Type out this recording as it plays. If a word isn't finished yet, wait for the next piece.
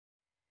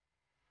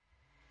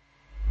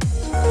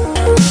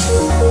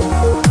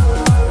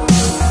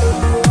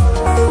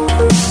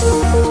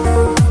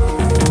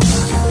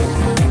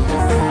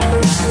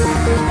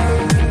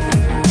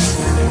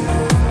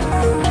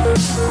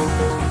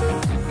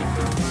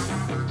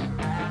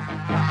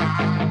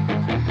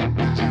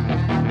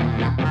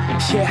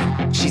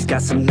Yeah, she's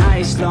got some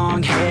nice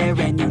long hair,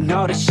 and you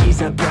know that she's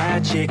a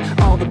bad chick.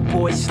 All the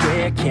boys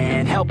stare,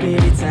 can't help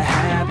it, it's a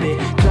habit.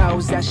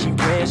 Clothes that she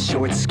wears,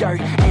 short skirt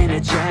and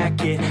a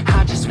jacket.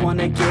 I just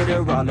wanna get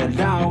her all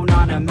alone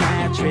on a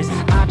mattress.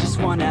 I just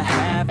wanna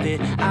have it,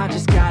 I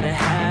just gotta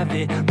have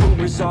it.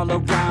 Rumors all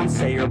around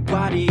say her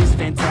body is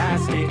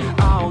fantastic.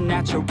 All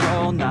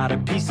natural, not a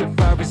piece of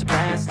fur is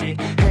plastic.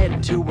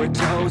 Head to her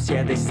toes,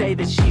 yeah, they say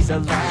that she's a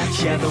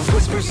latch. Yeah, the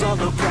whispers all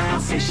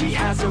around say she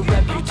has a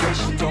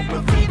reputation. Don't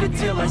believe it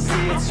till I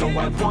see it, so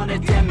I want a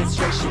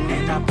demonstration.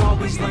 And I've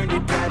always learned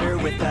it better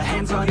with a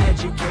hands-on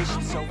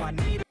education, so I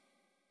need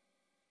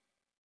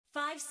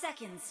 5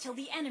 seconds till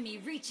the enemy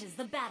reaches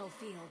the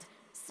battlefield.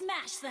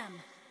 Smash them!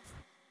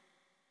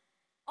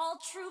 All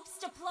troops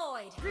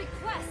deployed.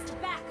 Request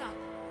backup.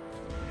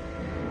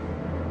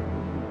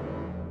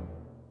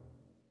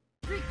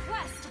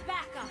 Request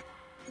backup.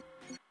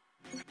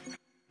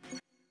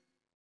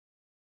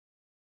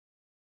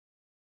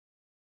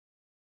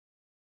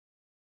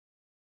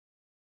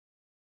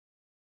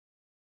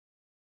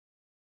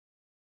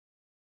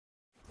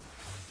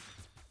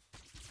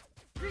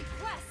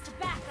 Request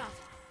backup.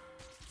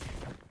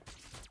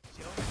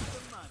 Show me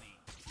the money.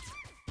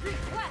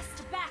 Request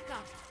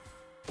backup.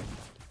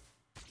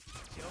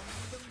 Show me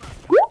the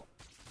money.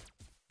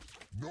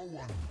 No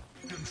one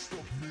can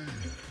stop me.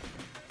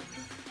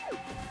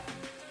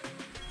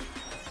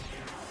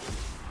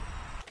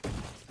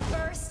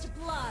 First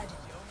blood.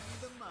 Show me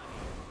the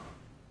money.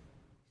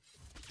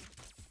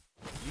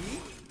 Me?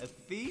 A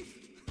thief?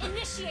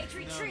 Initiate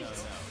retreat.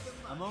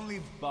 No. I'm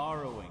only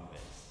borrowing this.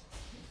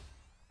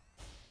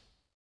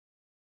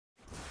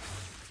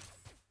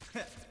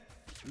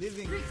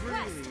 Living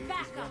Request freely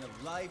backup. is one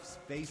of life's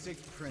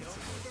basic principles.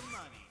 Show me the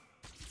money.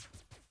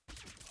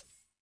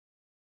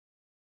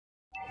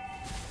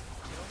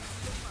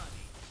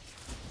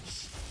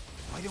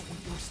 Why don't we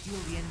go steal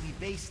the enemy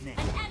base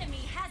next? An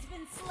enemy has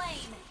been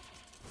slain.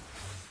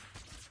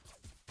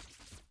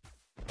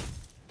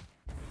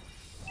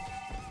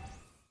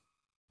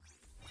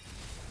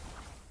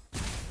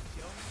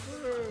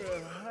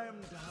 I'm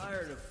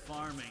tired of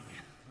farming.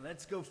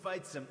 Let's go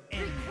fight some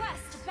enemies.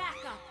 Request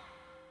backup.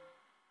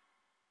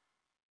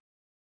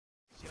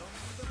 Show me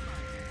the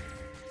money.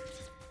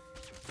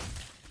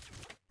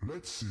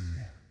 Let's see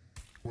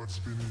what's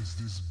beneath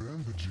these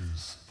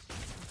bandages.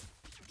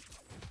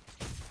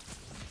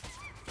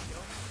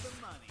 Show me the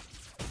money.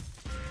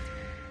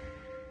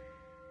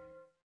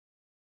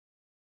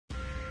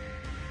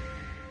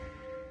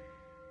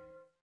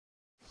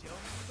 Show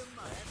me the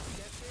money. Let's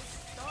get this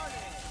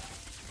started.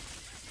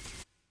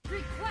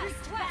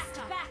 Request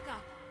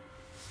backup.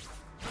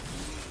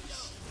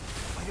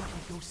 Why don't we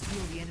go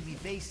steal the enemy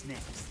base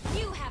next?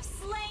 You have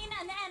slain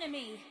an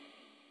enemy.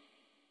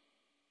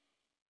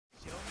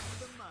 Show me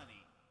the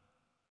money.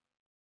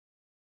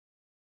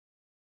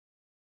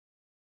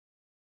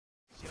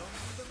 Show me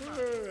the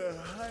money.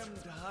 I'm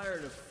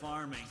tired of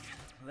farming.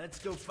 Let's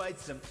go fight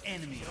some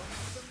enemies. Show me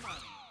the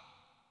money.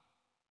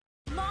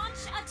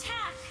 Launch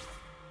attack.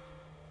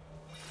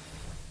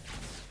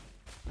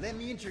 Let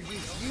me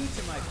introduce you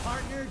to my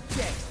partner,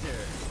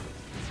 Dexter.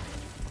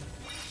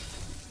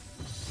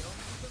 Show me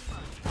the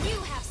money. You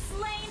have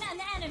slain an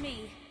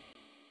enemy.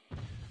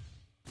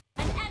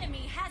 An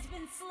enemy has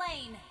been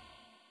slain.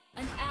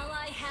 An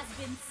ally has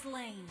been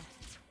slain.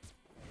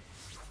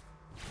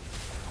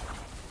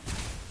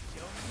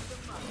 Show me the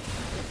money.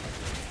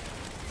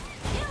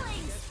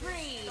 Killing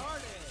spree.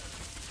 Started.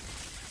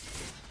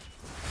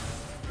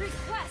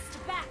 Request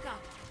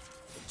backup.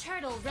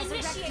 Turtle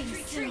resurrecting Initiate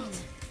retreat.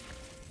 soon.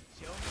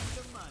 Show me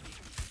the money.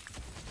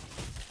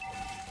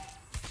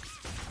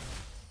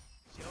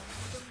 Show me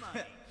the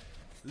money.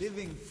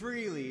 Living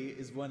freely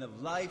is one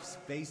of life's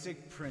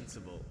basic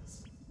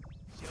principles.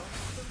 Show me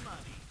the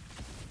money.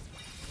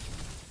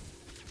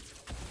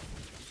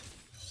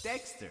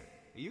 Dexter,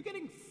 are you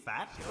getting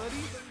fat,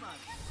 buddy? The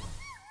money.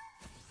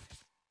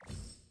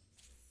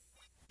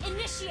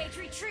 Initiate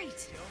retreat.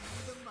 Show me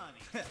the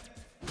money.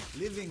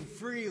 Living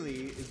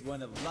freely is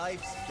one of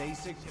life's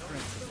basic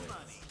principles. The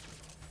money.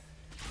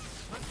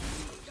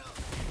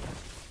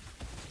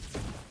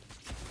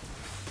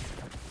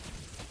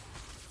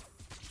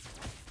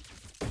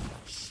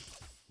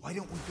 Why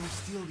don't we go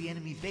steal the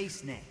enemy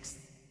base next?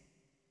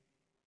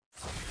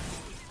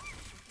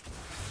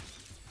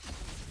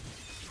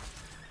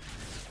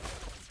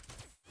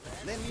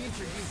 Let me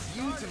introduce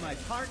you to my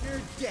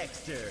partner,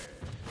 Dexter.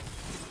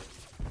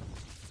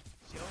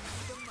 Show me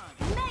the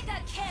money. Mega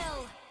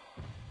kill.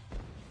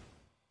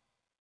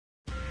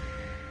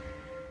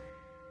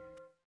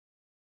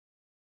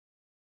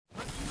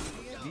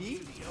 Me? A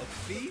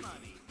thief?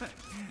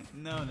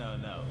 No.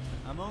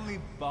 I'm only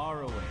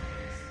borrowing this.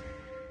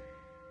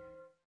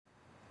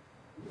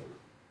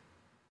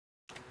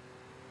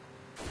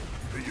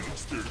 Hey,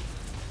 youngster,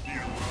 you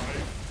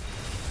alive?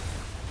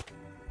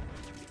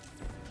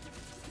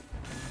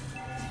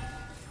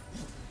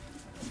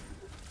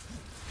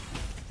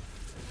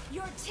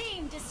 Your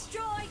team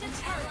destroyed a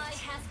turret. Ally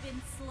has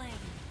been slain.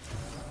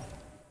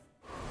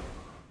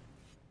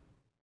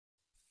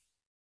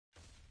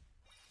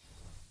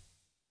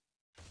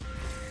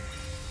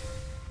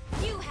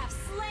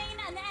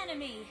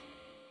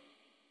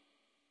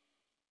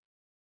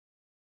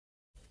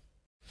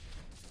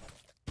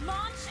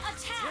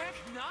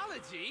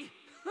 Apology?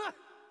 Huh.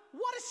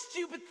 What a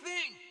stupid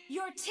thing!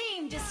 Your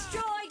team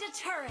destroyed a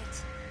turret.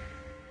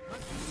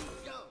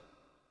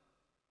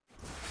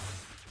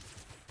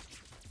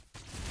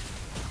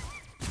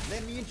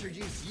 Let me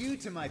introduce you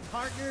to my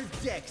partner,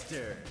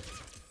 Dexter.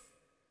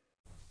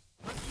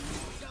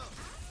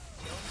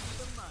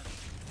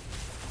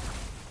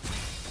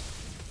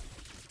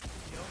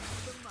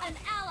 An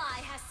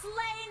ally has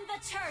slain the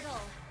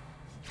turtle.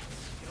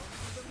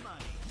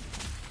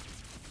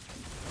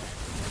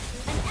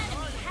 An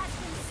enemy has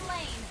been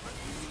slain.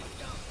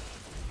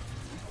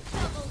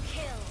 Double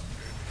kill.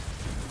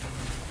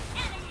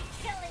 Enemy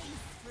killing.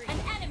 An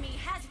enemy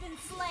has been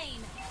slain.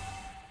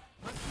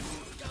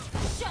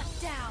 Shut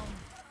down.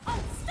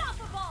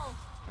 Unstoppable.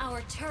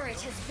 Our turret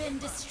has been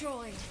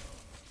destroyed.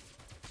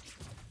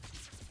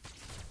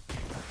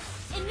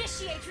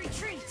 Initiate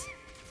retreat.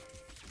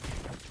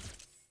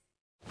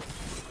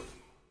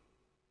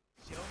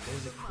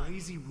 There's a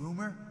crazy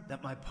rumor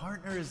that my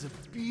partner is a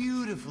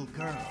beautiful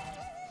girl.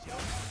 Show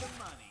me the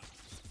money.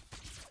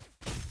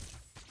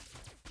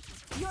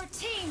 Your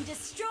team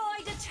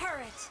destroyed a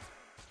turret.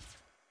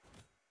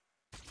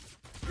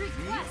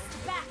 Request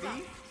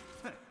backup.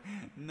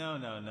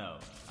 No.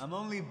 I'm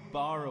only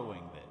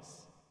borrowing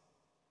this.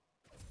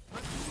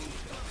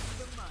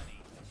 The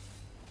money.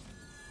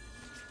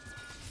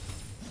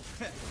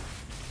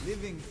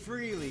 Living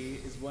freely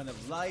is one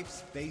of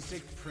life's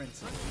basic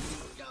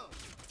principles.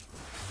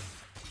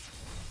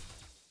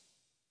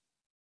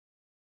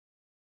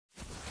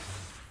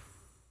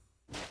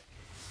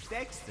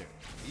 Dexter,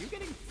 are you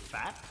getting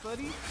fat,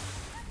 buddy?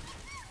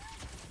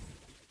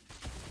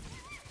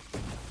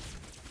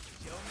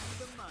 Show me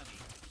the money.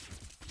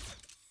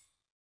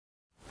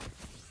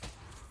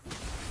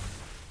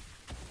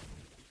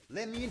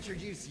 Let me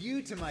introduce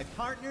you to my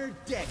partner,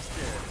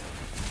 Dexter.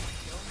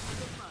 Show me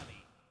the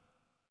money.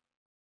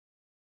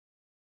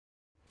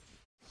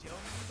 Show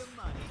me the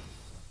money.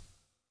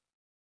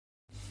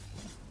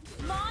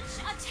 Launch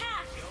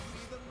attack. Show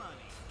me the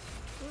money.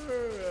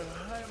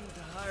 I'm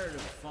tired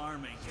of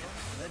farming.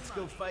 Let's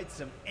go fight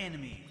some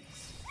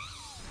enemies.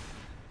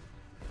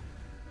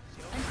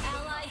 An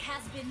ally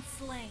has been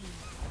slain.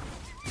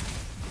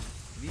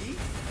 Me?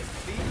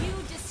 You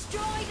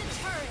destroyed a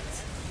turret.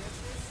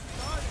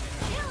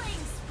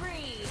 Killing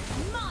spree.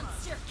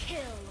 Monster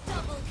kill.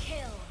 Double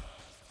kill.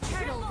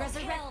 Turtle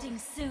resurrecting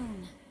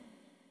soon.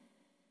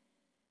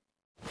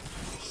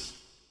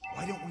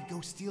 Why don't we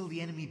go steal the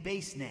enemy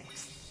base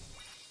next?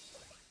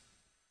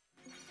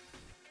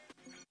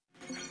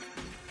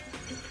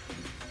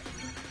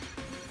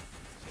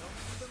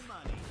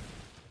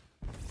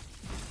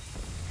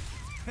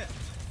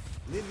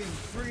 Living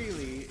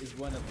freely is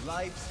one of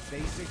life's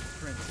basic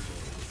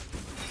principles.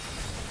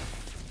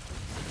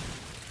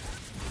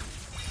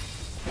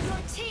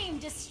 Your team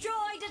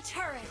destroyed a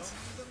turret.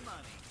 The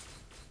money.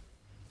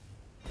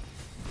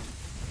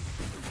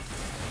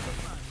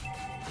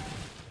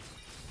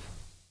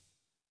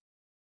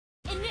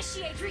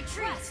 Initiate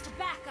retreat.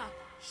 Backup.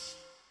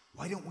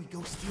 Why don't we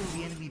go steal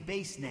the enemy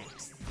base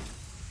next?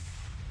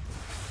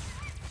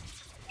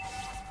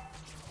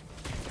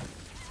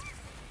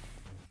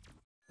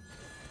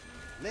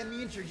 Let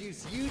me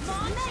introduce you to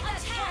Mega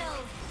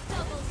kill.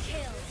 Double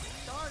kill.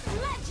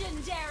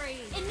 Legendary.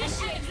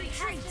 Initiate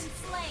retreat.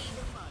 Slain.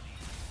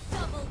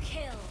 Double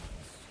kill.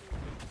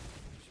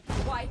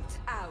 Wiped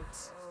out.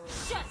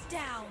 Shut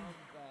down.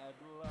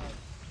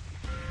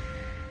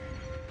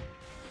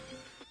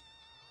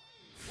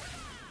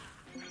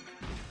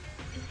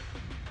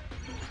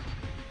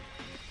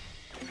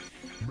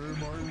 May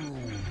my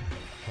rule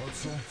add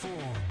some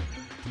fun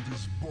to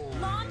this ball.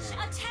 Launch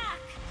attack.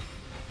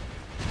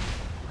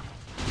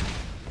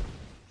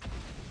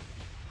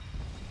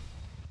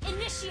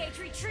 Initiate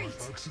retreat.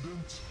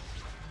 Accident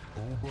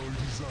or by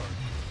design,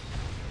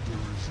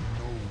 there is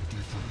no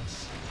difference.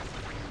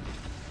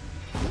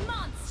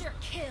 Monster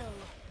kill.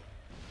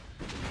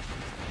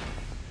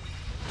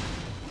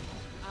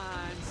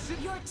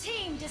 Your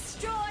team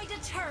destroyed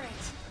a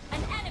turret.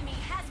 An enemy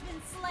has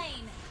been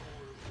slain.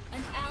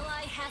 An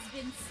ally has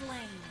been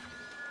slain.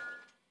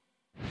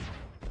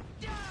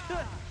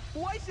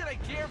 Why should I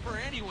care for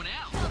anyone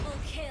else? Double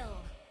kill.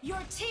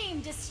 Your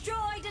team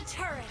destroyed a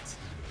turret.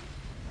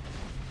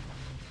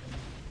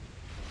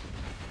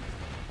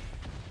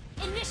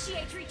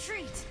 Initiate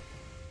retreat.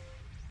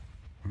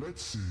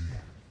 Let's see.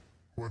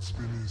 What's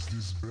beneath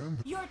this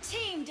band? Your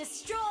team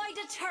destroyed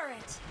a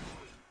turret.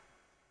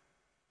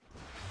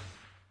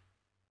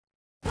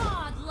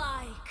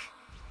 Godlike.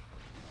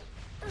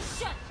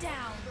 Shut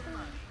down.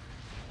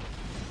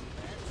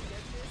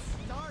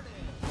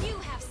 You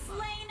have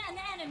slain an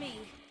enemy.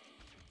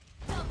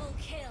 Double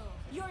kill.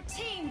 Your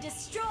team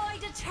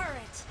destroyed a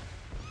turret.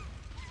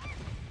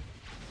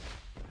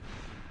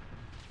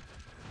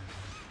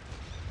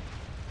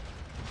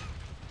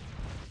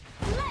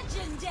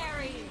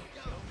 Legendary.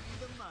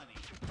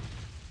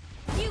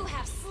 You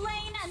have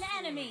slain an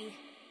enemy.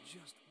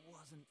 Just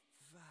wasn't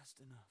fast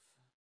enough.